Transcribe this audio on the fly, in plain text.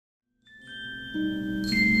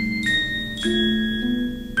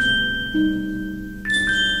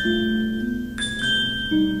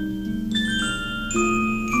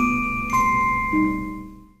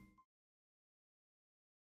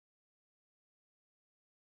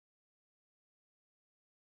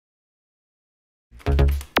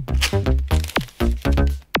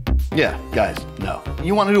Yeah, guys, no.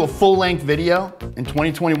 You want to do a full-length video in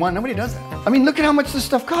 2021? Nobody does that. I mean, look at how much this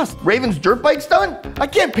stuff costs. Raven's dirt bike's done? I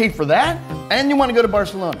can't pay for that. And you want to go to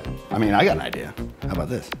Barcelona? I mean, I got an idea. How about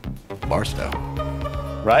this? Barstow.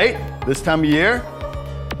 Right? This time of year?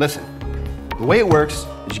 Listen, the way it works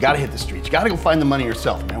is you got to hit the streets. You got to go find the money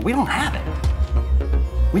yourself, man. We don't have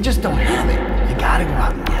it. We just don't have it. You got to go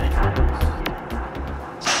out and get it.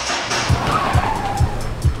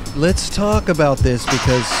 Let's talk about this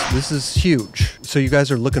because this is huge. So you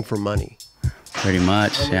guys are looking for money. Pretty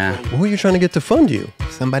much, yeah. Who are you trying to get to fund you?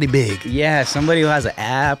 Somebody big. Yeah, somebody who has an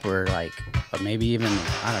app or like, or maybe even,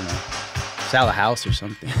 I don't know, sell a house or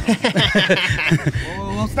something.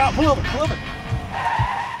 Whoa, stop, pull over, pull over.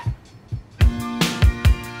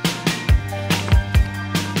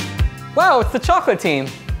 Wow, it's the chocolate team.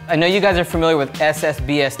 I know you guys are familiar with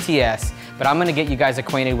SSBSTS, but I'm gonna get you guys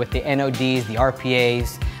acquainted with the NODs, the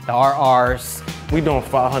RPAs, the RRs. We doing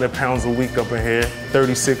 500 pounds a week up in here,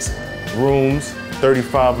 36 rooms,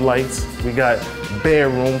 35 lights. We got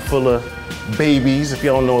bedroom full of babies. If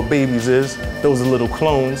y'all don't know what babies is, those are little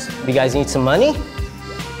clones. You guys need some money?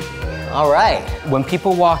 All right. When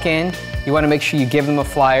people walk in, you wanna make sure you give them a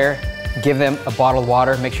flyer, give them a bottle of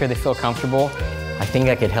water, make sure they feel comfortable. I think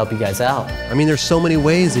I could help you guys out. I mean, there's so many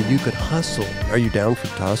ways that you could hustle. Are you down to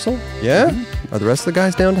hustle? Yeah? Are the rest of the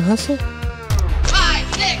guys down to hustle? 5,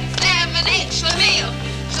 6, 7, 8, Schlemiel,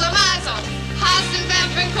 Schlemazel,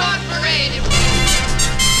 Hassendampf Incorporated.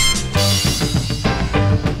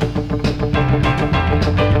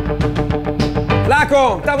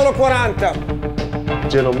 Flaco, tavolo 40.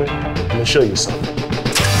 Gentlemen, I'm gonna show you something.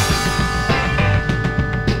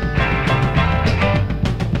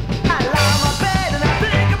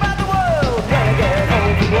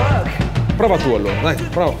 Prova tu allora, dai,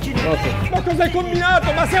 prova. Ma cosa hai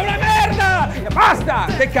combinato? Ma sei una merda! Basta!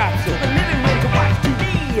 Che cazzo?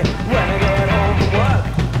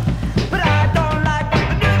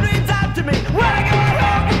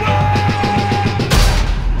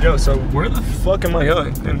 Yo, so where the fuck am I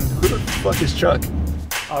going? And who the fuck is Chuck?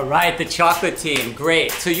 All right, the chocolate team,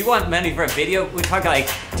 great. So you want money for a video? We're talking like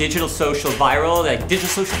digital social viral, like digital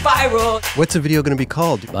social viral. What's the video gonna be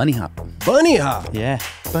called? Bunny hop. Bunny hop? Yeah.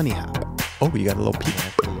 Bunny hop. Oh, you got a little peek.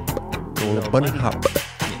 A little bunny hop.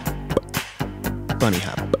 Bunny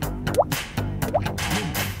hop.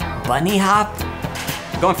 Bunny hop?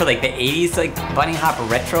 Going for like the 80s, like bunny hop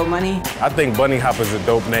retro money? I think bunny hop is a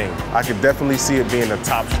dope name. I could definitely see it being a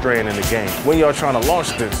top strand in the game. When y'all trying to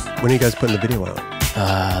launch this? When are you guys putting the video out?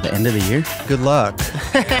 The end of the year. Good luck.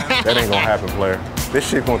 That ain't gonna happen, player. This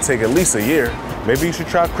shit gonna take at least a year. Maybe you should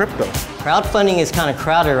try crypto. Crowdfunding is kind of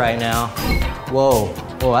crowded right now. Whoa,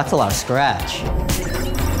 whoa, that's a lot of scratch.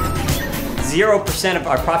 0% of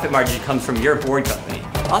our profit margin comes from your board company.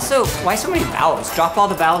 Also, why so many vowels? Drop all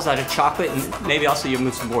the vowels out of chocolate and maybe also you'll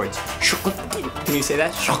move some boards. Can you say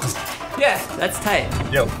that? Chocolate. Yeah, that's tight.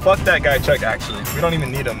 Yo, fuck that guy Chuck, actually. We don't even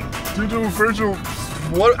need him. Digital virtual,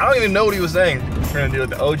 what? I don't even know what he was saying. We're gonna do it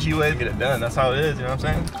the OG way, get it done. That's how it is, you know what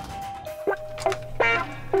I'm saying?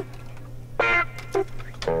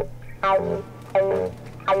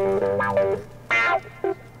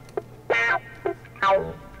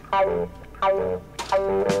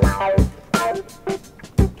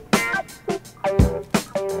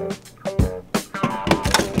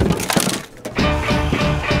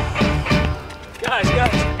 Guys.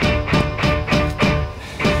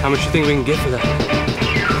 How much you think we can get for that?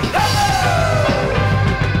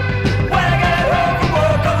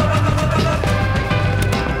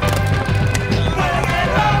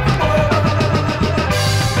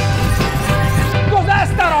 Cos'è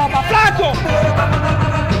sta roba, Flaco?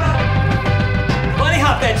 Bunny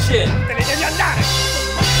hop that shit. Te ne devi andare.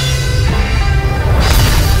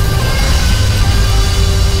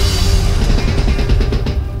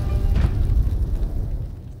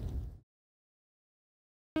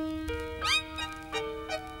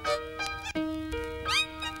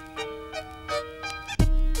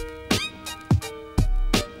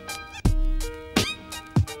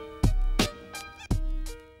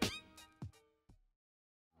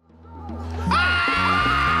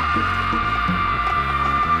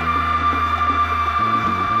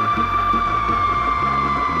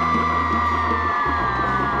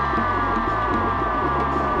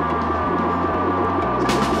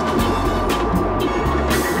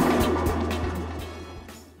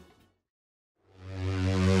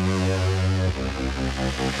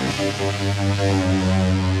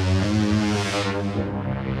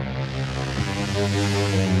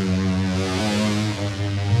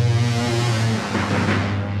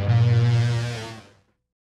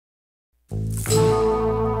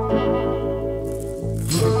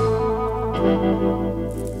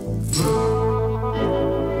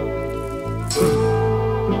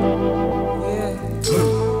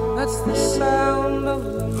 That's the sound of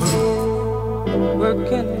the man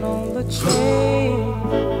working on the train.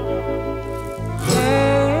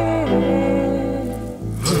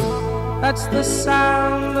 That's the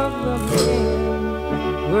sound of the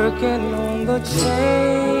man working on the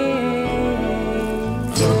train.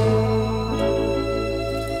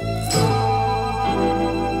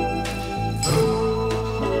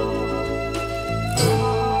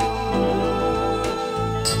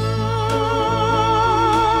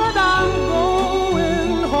 I'm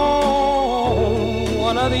going home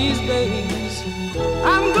one of these days.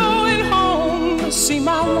 I'm going home to see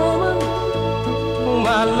my woman whom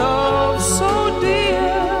I love so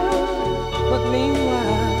dear. But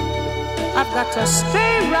meanwhile, I've got to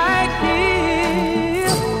stay right here.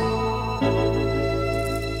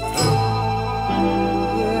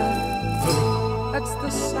 Yeah, that's the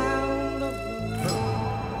sound of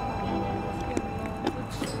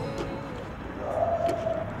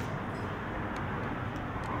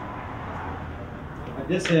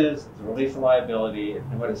This is the release of liability,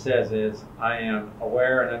 and what it says is, I am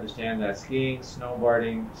aware and understand that skiing,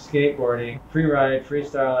 snowboarding, skateboarding, freeride,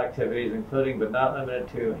 freestyle activities, including but not limited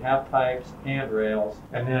to half pipes and rails,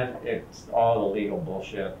 and then it's all the legal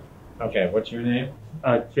bullshit. Okay, what's your name?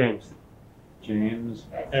 James. James.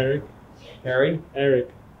 Erik. Harry? Erik.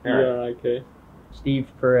 Erik. E-R-I-K.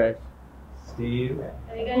 Steve Perez. Steve.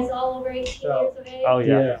 Are you guys all over 18 years of age? Oh,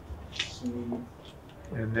 yeah.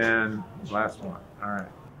 And then last one. All right.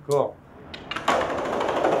 Cool.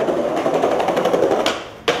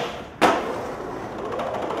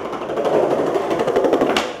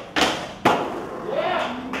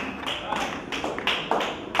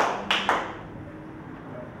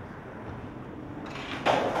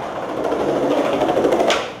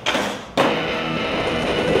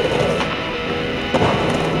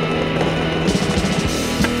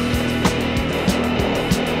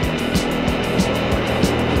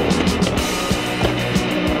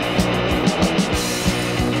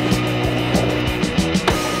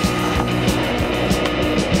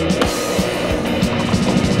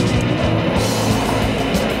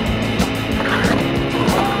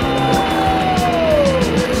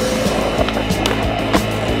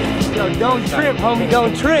 Don't trip, homie,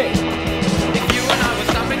 don't trip. If you and I were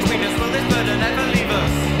stuck between us, will this burden never leave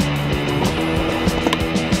us?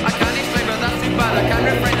 I can't explain, but that's too bad. I can't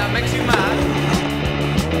refrain, that makes you mad.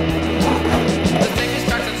 The stage is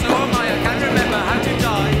cracked and so am I. I can't remember how to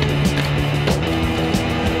die.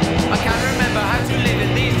 I can't remember how to live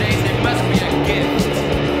in these days. It must be a gift.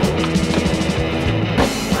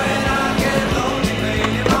 When I get lonely,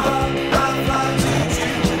 baby, I'll fly to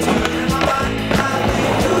Jupiter in my mind. I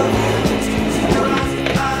think of you.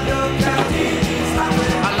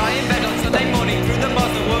 I lie in bed on Sunday morning through the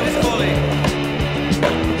bars, the world is calling.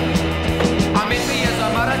 I'm in for years,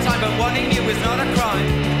 I'm out of time, but wanting you is not a crime.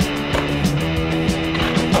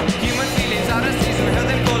 Human feelings out of season, heard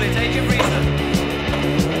them call it age of reason.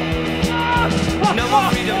 No more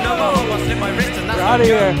freedom, no more hope, I'll slip my wrist and that's Get out of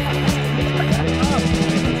here.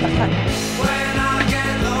 When I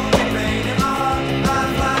get lonely, pain in my heart, I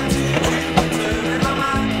fly to Jupiter in my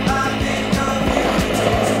mind. I think of you,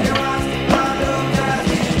 tears in your eyes. I look at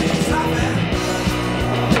you, it's nothing.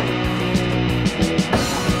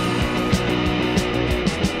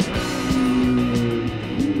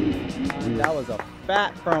 That was a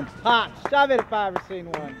fat from Pop. Shove it if I ever seen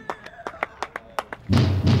one.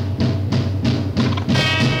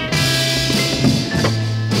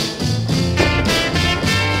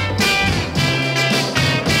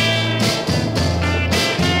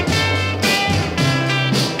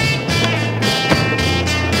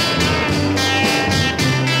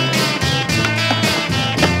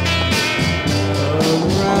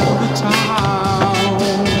 Around the town,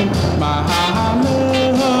 my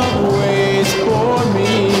love waits for me.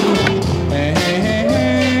 And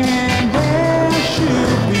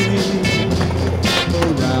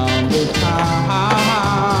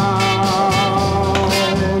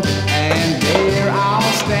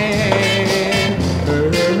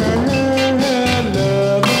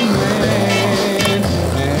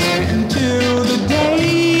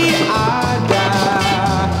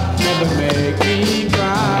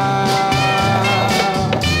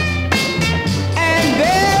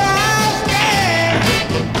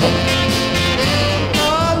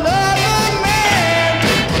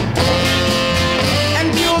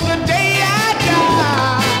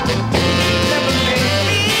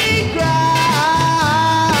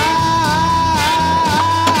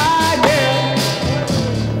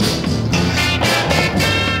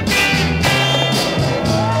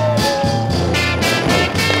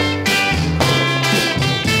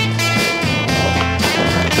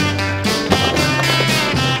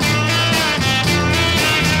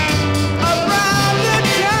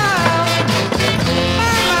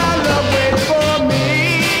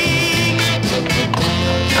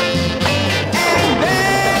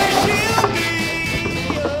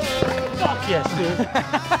Yes, dude.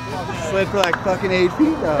 Slid for like fucking 8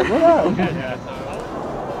 feet. What up?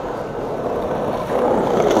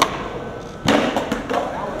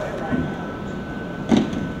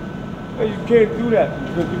 Hey, you can't do that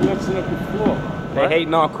because you're messing up the floor. They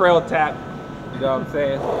hating on Crailtap. You know what I'm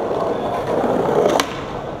saying?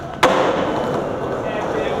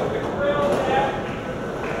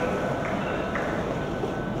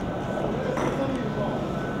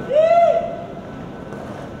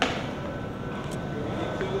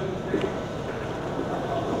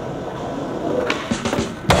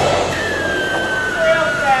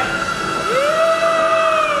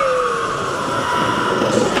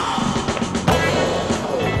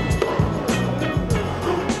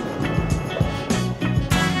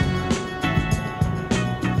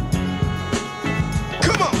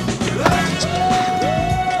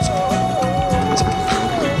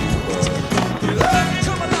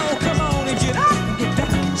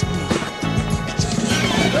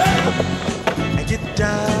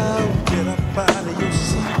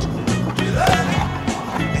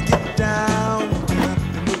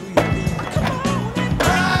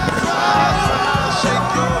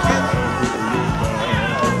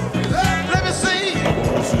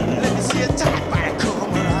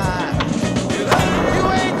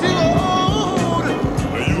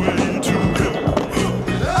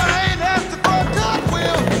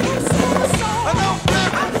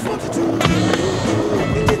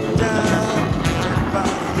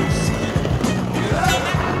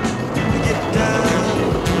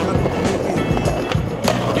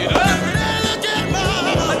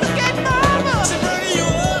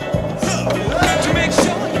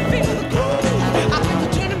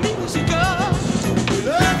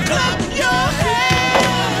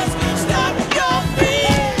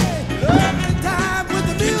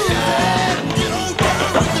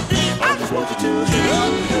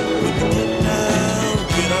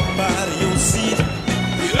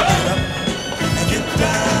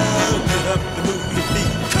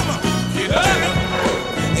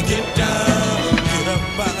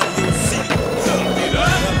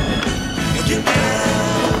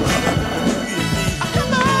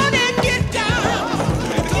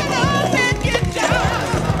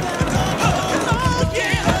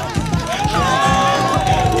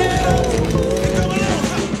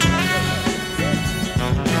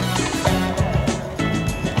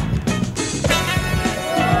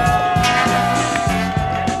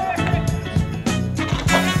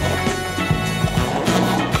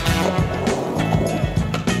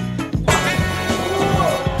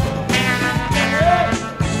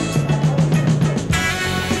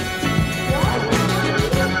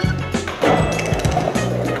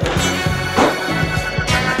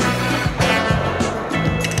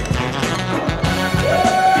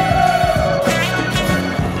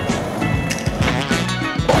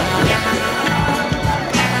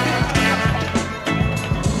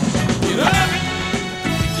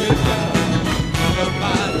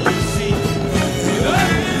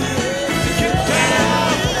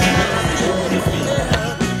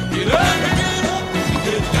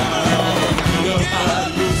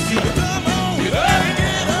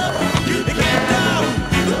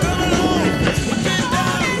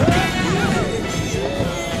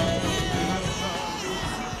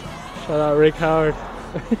 Shout out Rick Howard.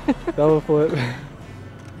 Double flip.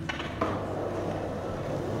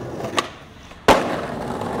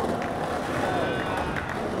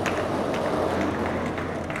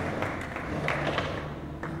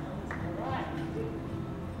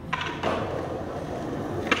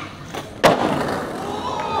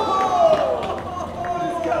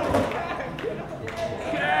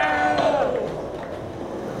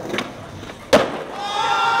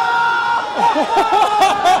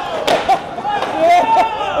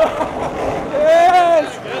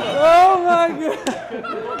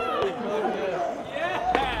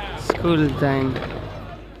 School time.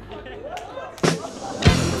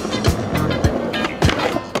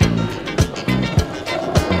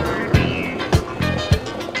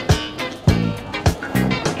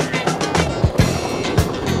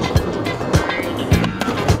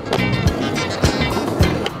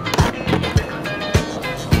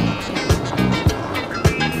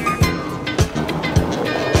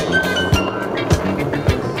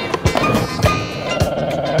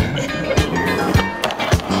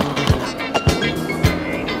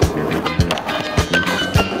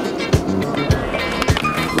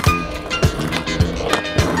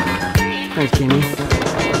 Thanks, Jamie.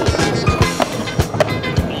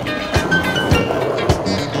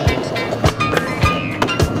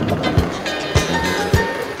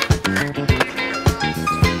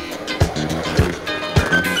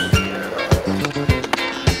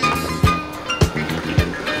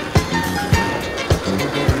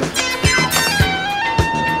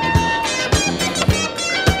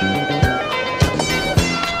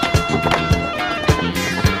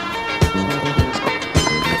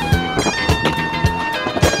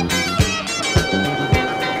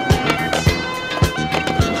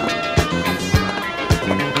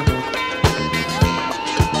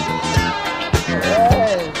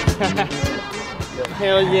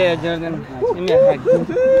 Hell yeah, Jordan. Give me a hug.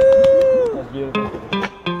 That's beautiful.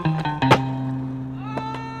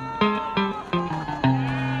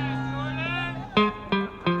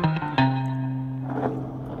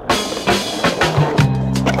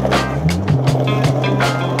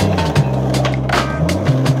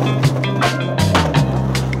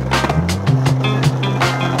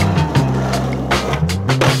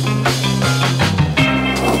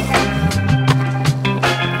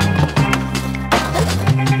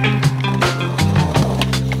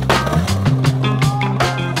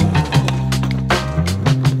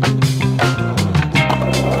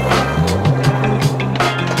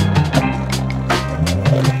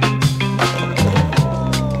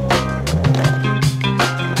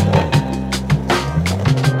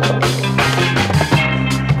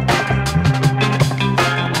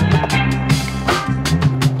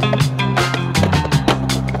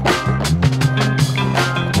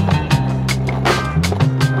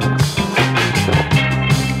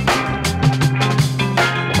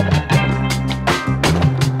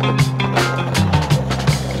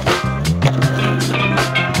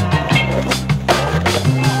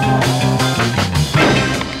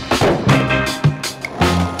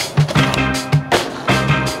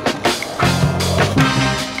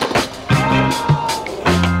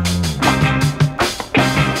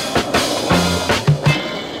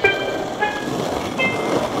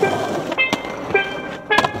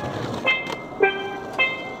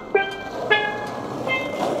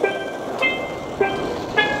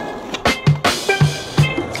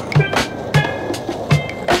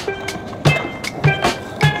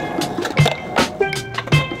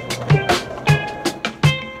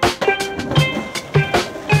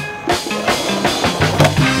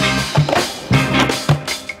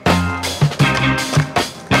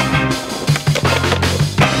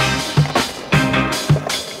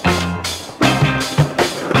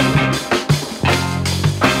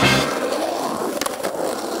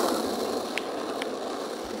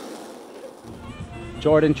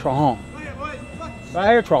 Jordan Trahan. Right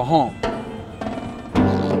here, Trahan.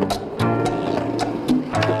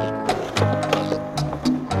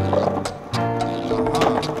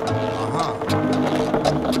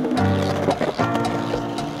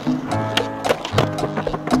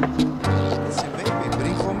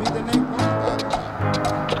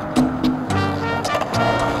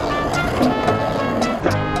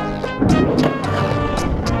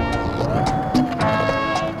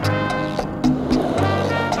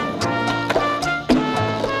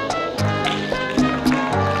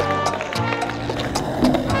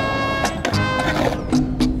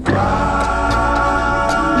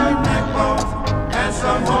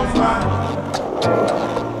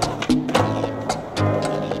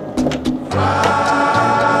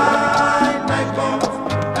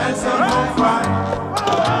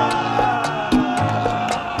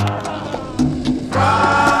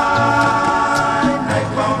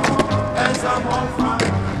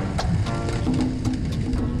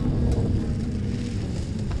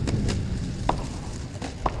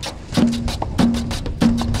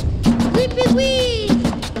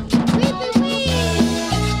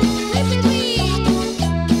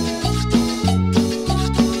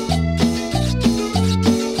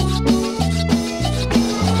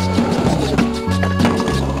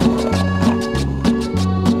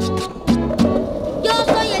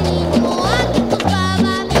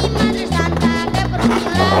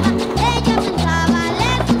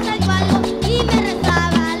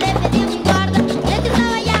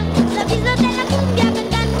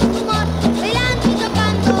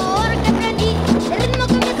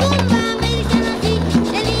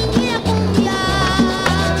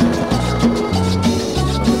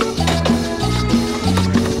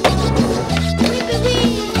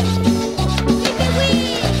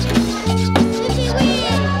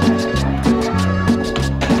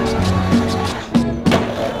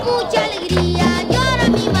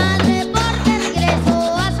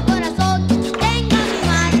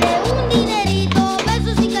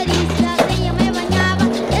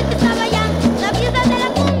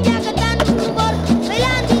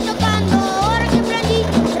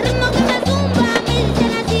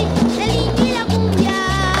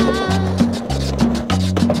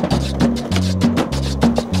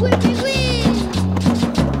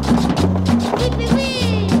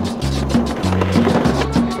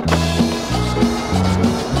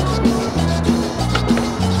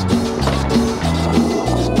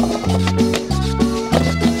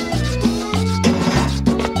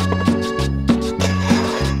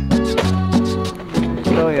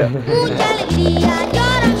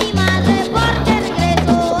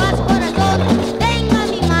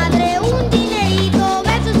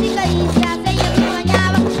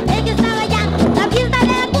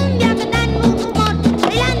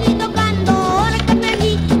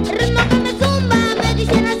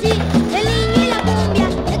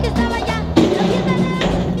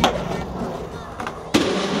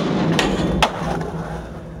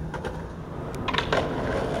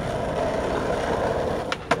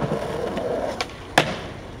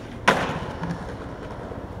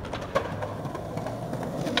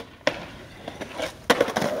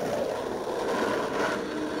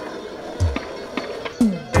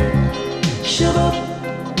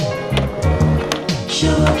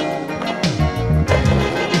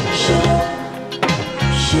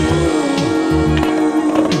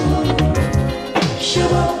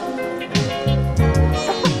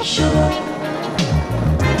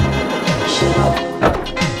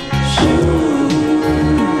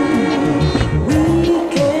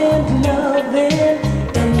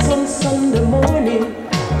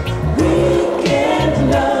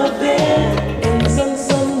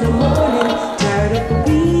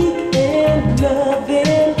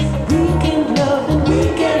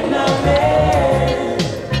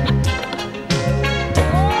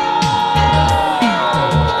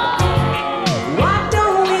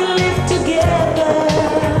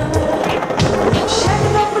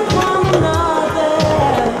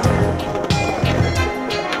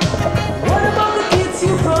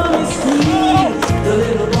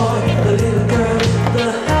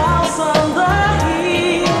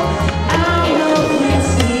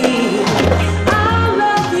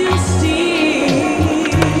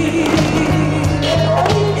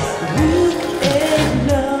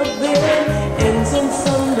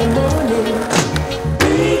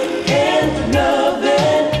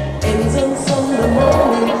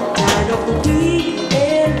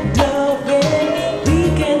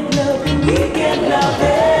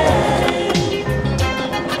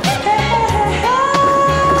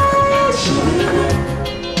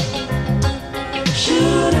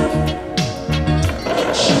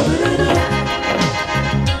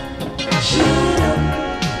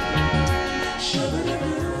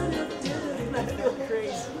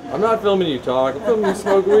 I'm not filming you talk. I'm filming you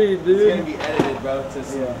smoke weed, dude. It's gonna be edited, bro, to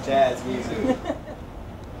some jazz music.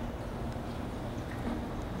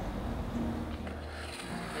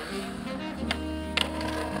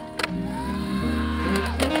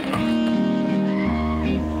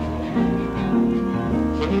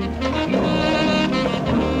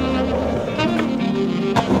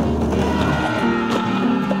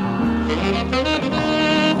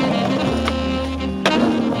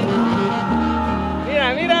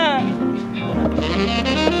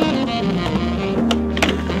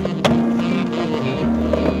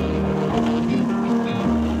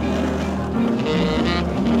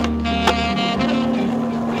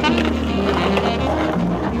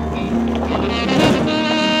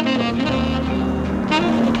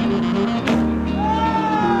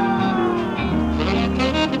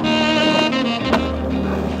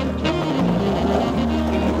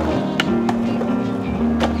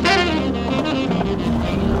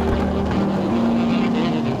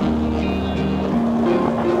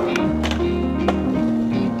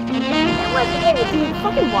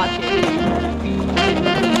 Fucking watch it.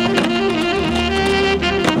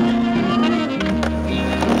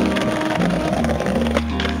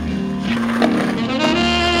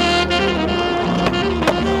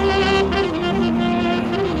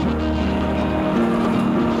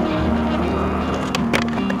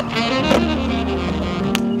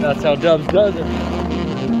 That's how Dubs does it.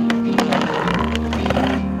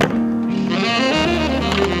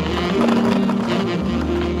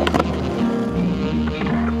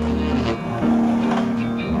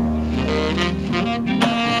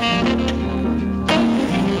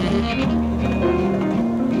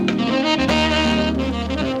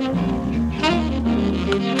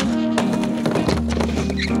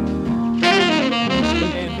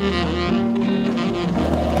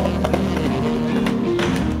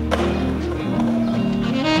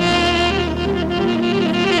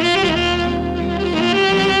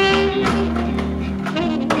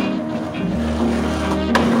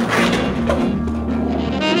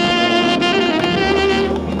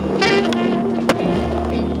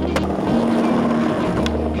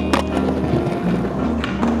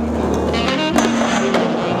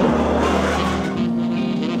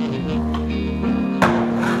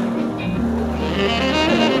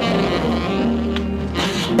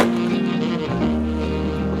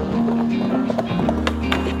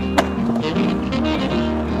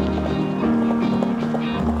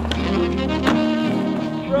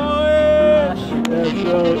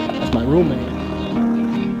 That's my roommate.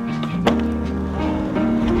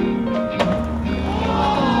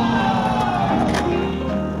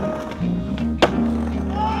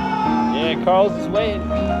 Yeah, Carl's is waiting.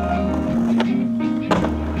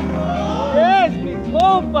 Yes, mi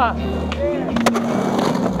compa!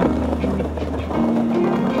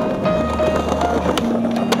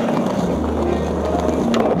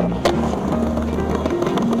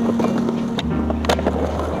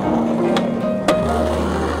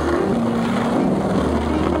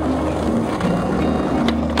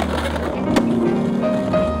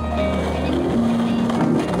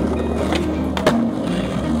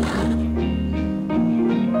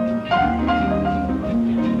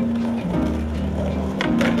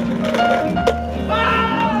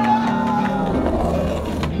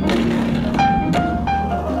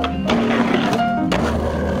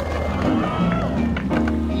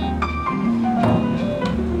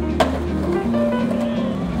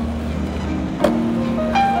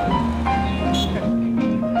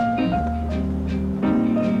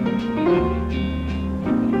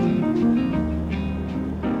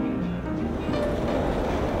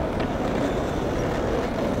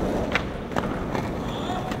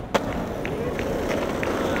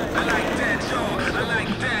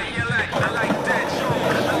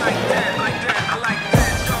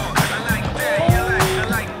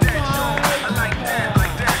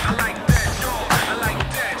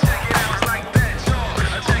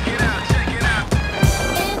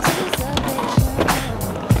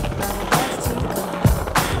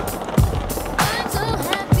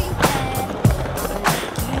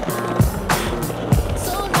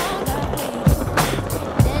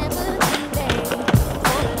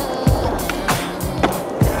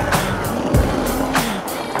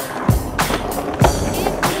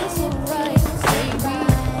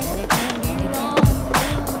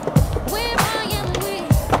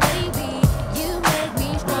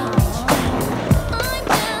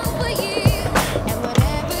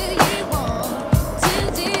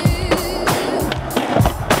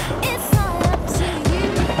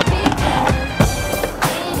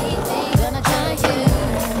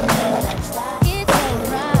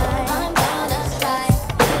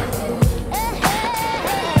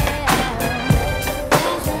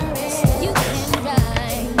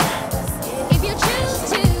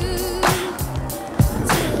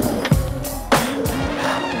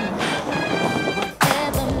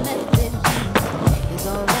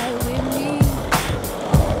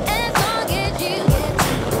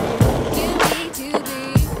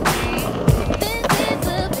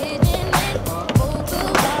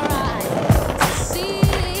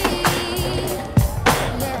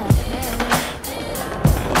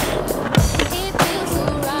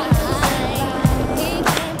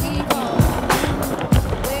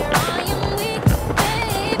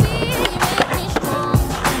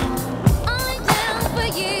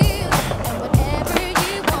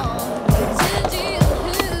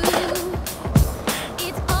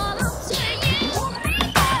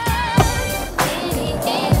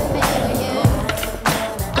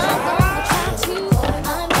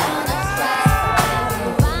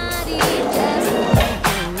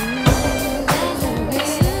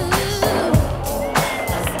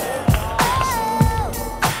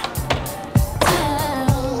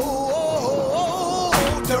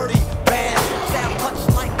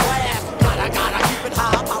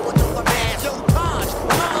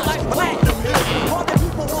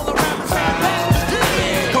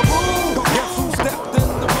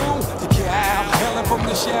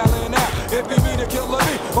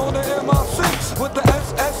 on the MR6 with the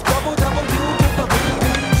SS double to the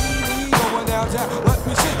BBB. Going downtown, let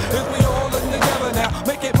me see if we all in together now.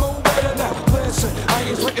 Make it move better now. Listen, I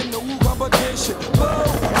ain't sweating no competition. Blow,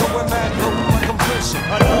 going mad low like I'm fishing.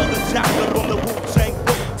 Another chapter from the Wu-Tang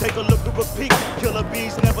book. Take a look and repeat. Killer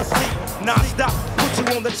bees never sleep. Non-stop, put you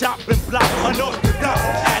on the chopping block. Unorthodox,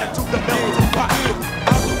 attitude the melting pot.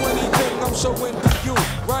 I'll do anything, I'm showing to you.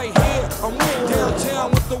 Right here, I'm way downtown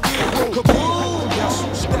with the weird room. Kaboom! Guess who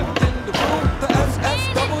stepped in the room? The SS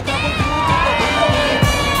double to the BBB.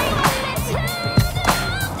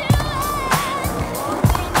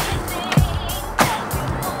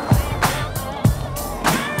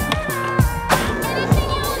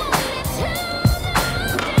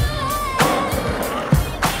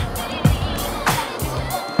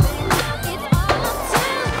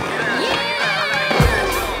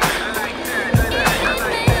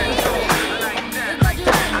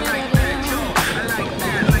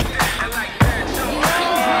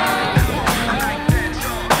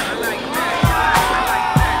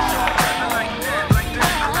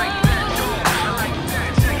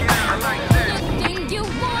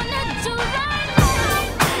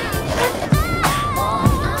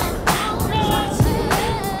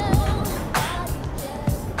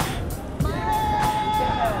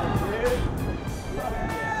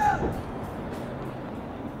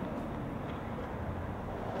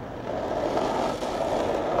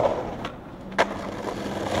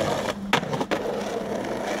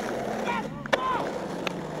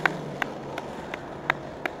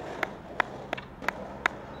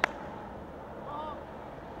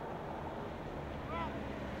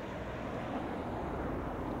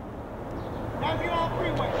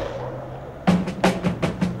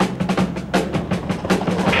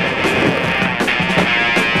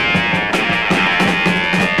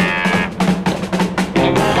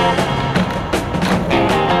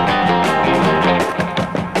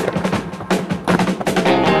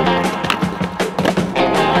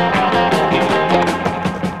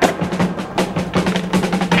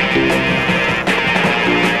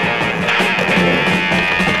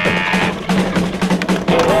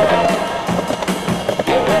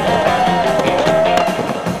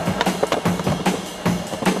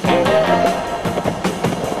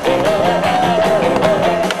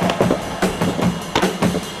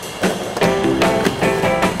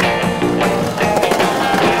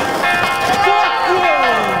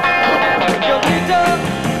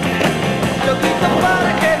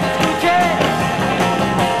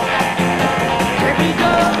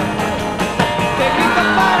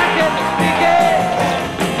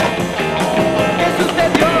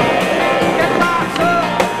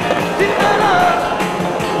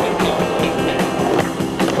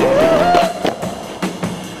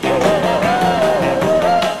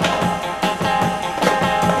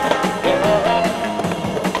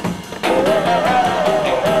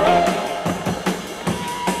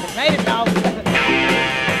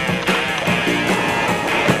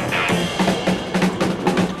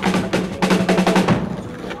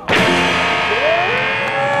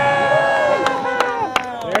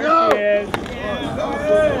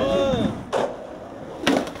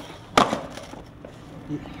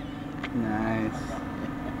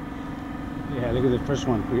 First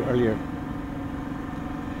one earlier.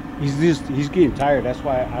 He's getting tired. That's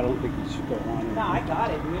why I don't think he should go on. No, I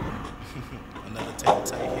got it, dude. Another tight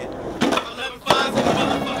hit. 11 5s in the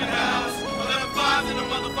motherfucking house. 11 5s in the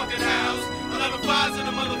motherfucking house. 11 5s in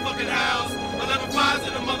the motherfucking house. 11 5s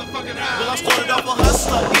in the motherfucking house. Well, I started off a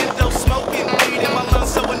hustler, endo smoking, weed in my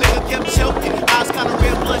lungs, so a nigga kept choking. Eyes kinda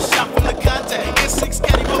red, blood shot from the contact. N6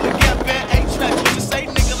 caddy, but we got bad 8-track. You just say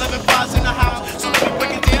nigga, 11 5s in the house. So let me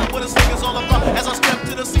break it down what this nigga's all about. As I step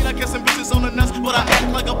to the scene, I get some bitches on the nuts, but I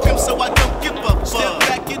act like a pimp, so I don't give up. Step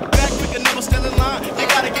back, get back, we can never stand in line. You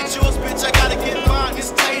gotta get yours, bitch, I gotta get mine.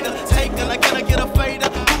 It's Tater, taken, I gotta get a fader.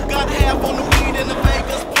 Who got half on the weed in the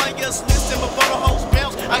Vegas? Players listen before the hoes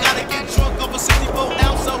bounce. I gotta get drunk over 64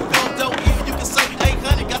 ounce, so don't even you can say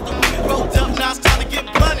 800. Got the weed rolled up, now it's time to get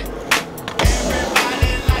blunted.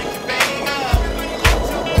 Everybody like you, baby.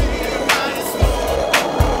 Everybody smoke.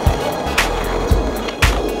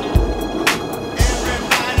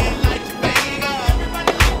 Everybody like you, baby.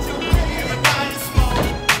 Everybody smoke.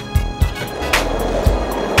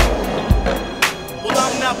 Well,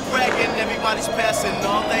 I'm not bragging, everybody's passing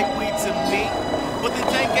all they weed to me. But the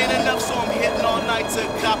tank ain't enough, so I'm hitting all night to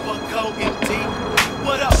copper, coke, and deep.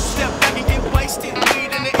 What up? Step back and get wasted.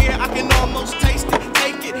 Weed in the air, I can almost taste it.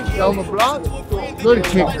 Take it. Elma Block, good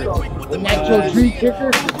kicker. The natural tree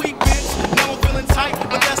kicker. Weak bitch, now I'm feeling tight,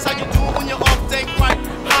 but that's how you do it when you're off day right.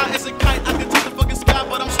 High as a kite, I can touch the fucking sky,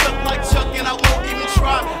 but I'm stuck like Chuck and I won't even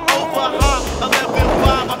try.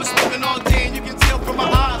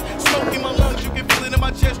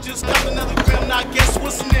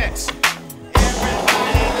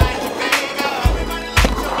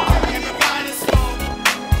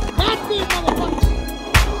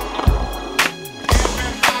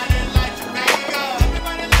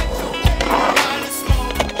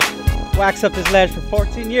 wax up this ledge for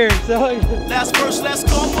 14 years. So. Last verse, last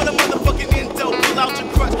call for the motherfucking endo. Pull out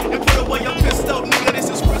your crutch and put away your pistol. Nigga,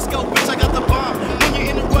 this is Frisco, bitch, I got the bomb. When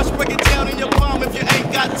you're in a rush, break it down in your palm. If you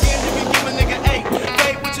ain't got 10, you can give a nigga 8.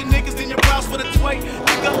 Fade with your niggas, then you browse for the tway. You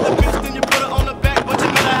got the bitch, then you put her on the back. But you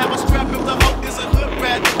gotta have a strap if the hoe is a hood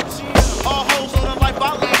rat. All hoes on the life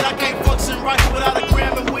I lead. I can't function right without a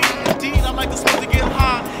gram of weed. Indeed, I like to smoke to get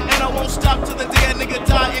high. And I won't stop till the day a nigga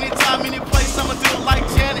die. Anytime, any place, I'ma do it like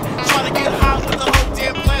Janet. Try to get high with the whole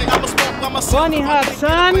damn planet. I'ma smoke by myself. Bunny hop,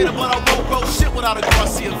 son. But I won't roll shit without a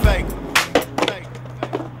Garcia fake.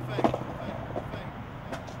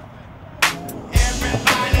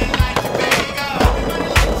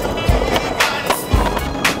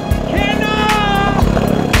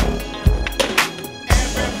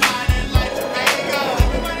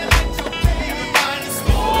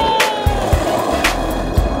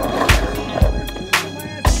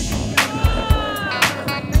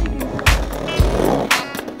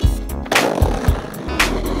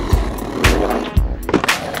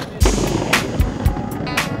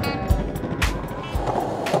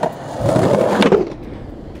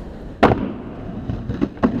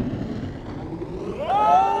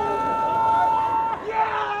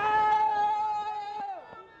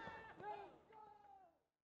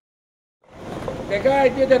 The guy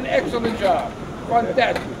did an excellent job.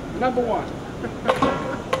 Fantastic. Number one.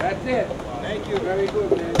 That's it. Thank you. Very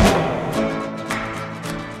good, man.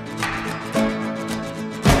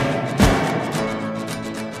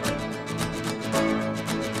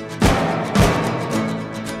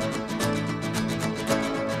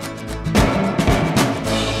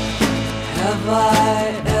 Have I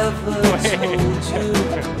ever told you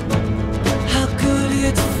how good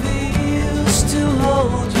it feels to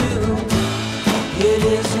hold you? It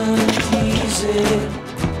isn't easy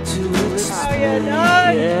to explain. Oh,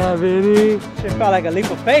 yeah, yeah, baby. Shit felt like a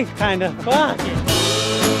leap of faith, kind of. Fuck.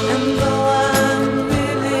 And though I'm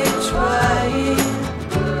really trying,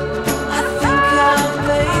 I think I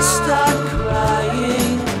may start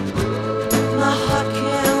crying. My heart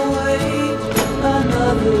can't wait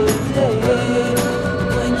another day.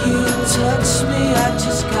 When you touch me, I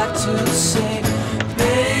just got to say,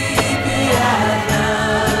 baby, I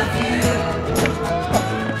love you.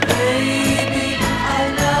 Baby, I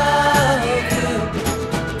love you.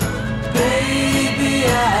 Baby,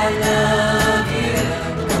 I love you.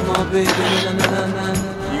 Come on, baby, na na na na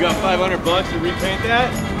na. You got $500 to repaint that?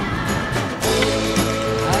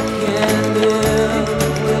 I can't live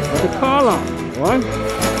with The column. One. I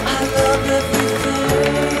love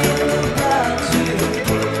everything about you.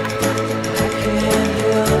 I can't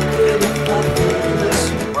help it if I feel this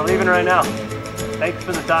way. We're leaving right now. Thanks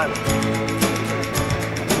for the time.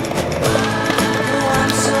 Oh,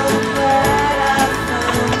 I'm so glad I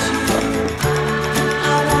found you.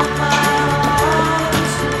 I want my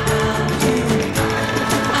arms around you.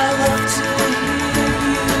 I love to hear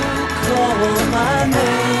you call my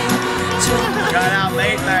name. Got out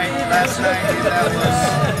late night last night. That was.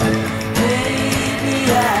 Baby,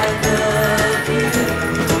 I love you.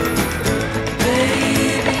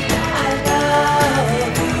 Baby, I love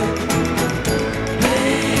you.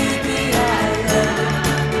 Baby, I love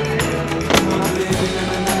you. Come on, baby, na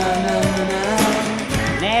na na na na na.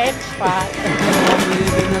 Next spot.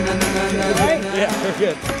 Right? Yeah, we're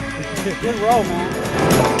good. Good roll, man.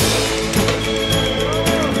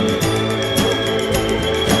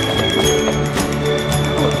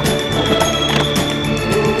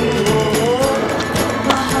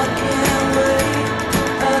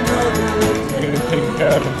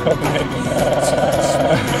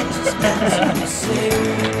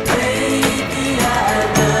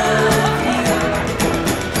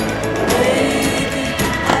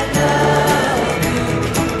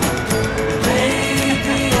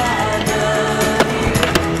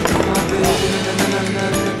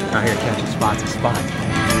 Out here catching spots and spots.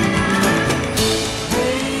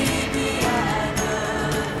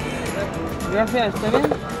 Gracias, ¿está bien?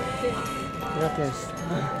 Gracias.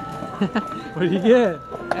 What'd you get?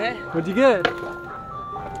 Eh? What'd you get?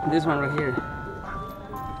 This one right here.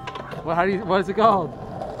 What is it called?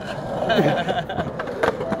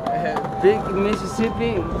 Big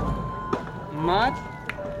Mississippi mud.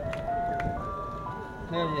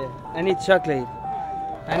 Hell yeah. I need chocolate.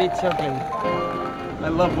 I need chocolate. I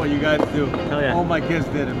love what you guys do. Hell yeah. All my kids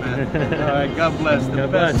did it, man. All right, God bless. The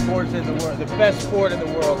God best bless. sports in the world. The best sport in the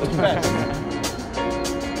world. The best.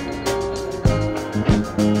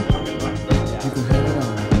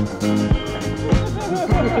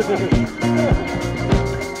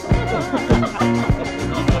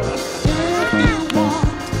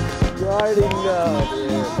 You already know,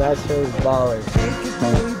 dude. That show's baller.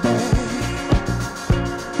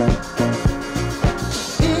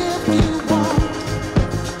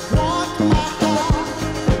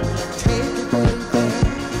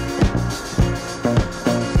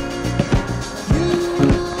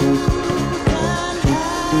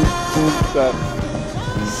 that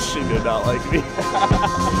she did not like me.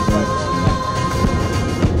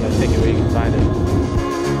 Gotta take it where you can find it.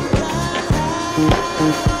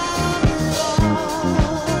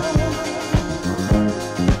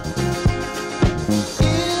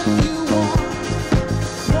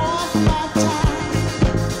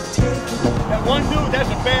 That one dude, that's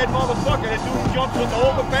a bad motherfucker. That dude who jumps with the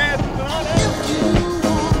overpass and all that.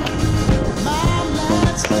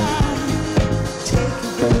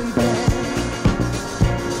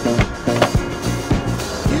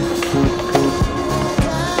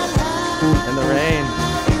 In the rain.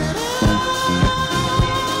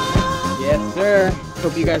 Yes, sir.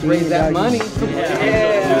 Hope you guys raised that money.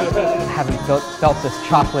 Yeah. I haven't felt this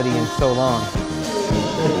chocolatey in so long.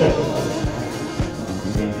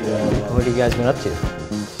 What have you guys been up to?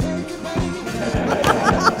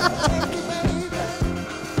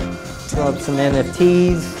 Throw up some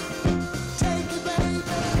NFTs.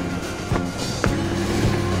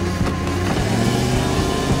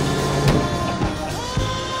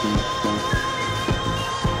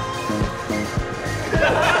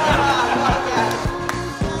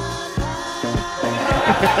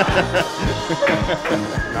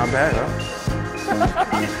 Not bad, huh?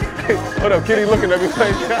 What up, kitty? Looking at me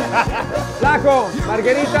like Flaco,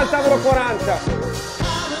 margherita al tavolo 40.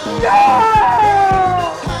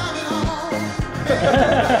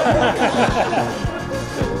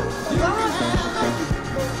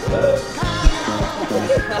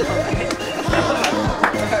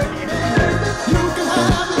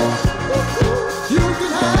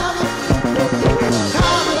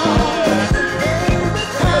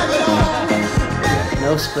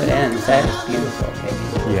 No split ends. That is beautiful,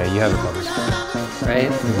 baby. Yeah, you have a couple. Right?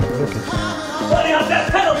 Bunny hop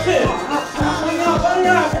that pedal too!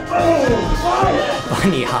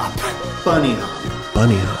 Bunny hop. Bunny hop.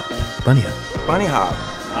 Bunny hop. Bunny hop. bunny hop.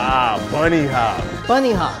 Ah, bunny hop.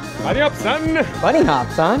 Bunny hop. Bunny hop, son. Bunny hop,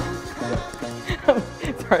 son.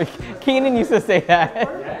 Sorry, Canaan used to say that.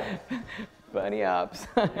 Bunny hops.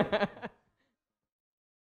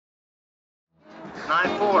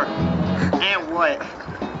 9-4. And what?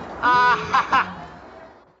 Ah,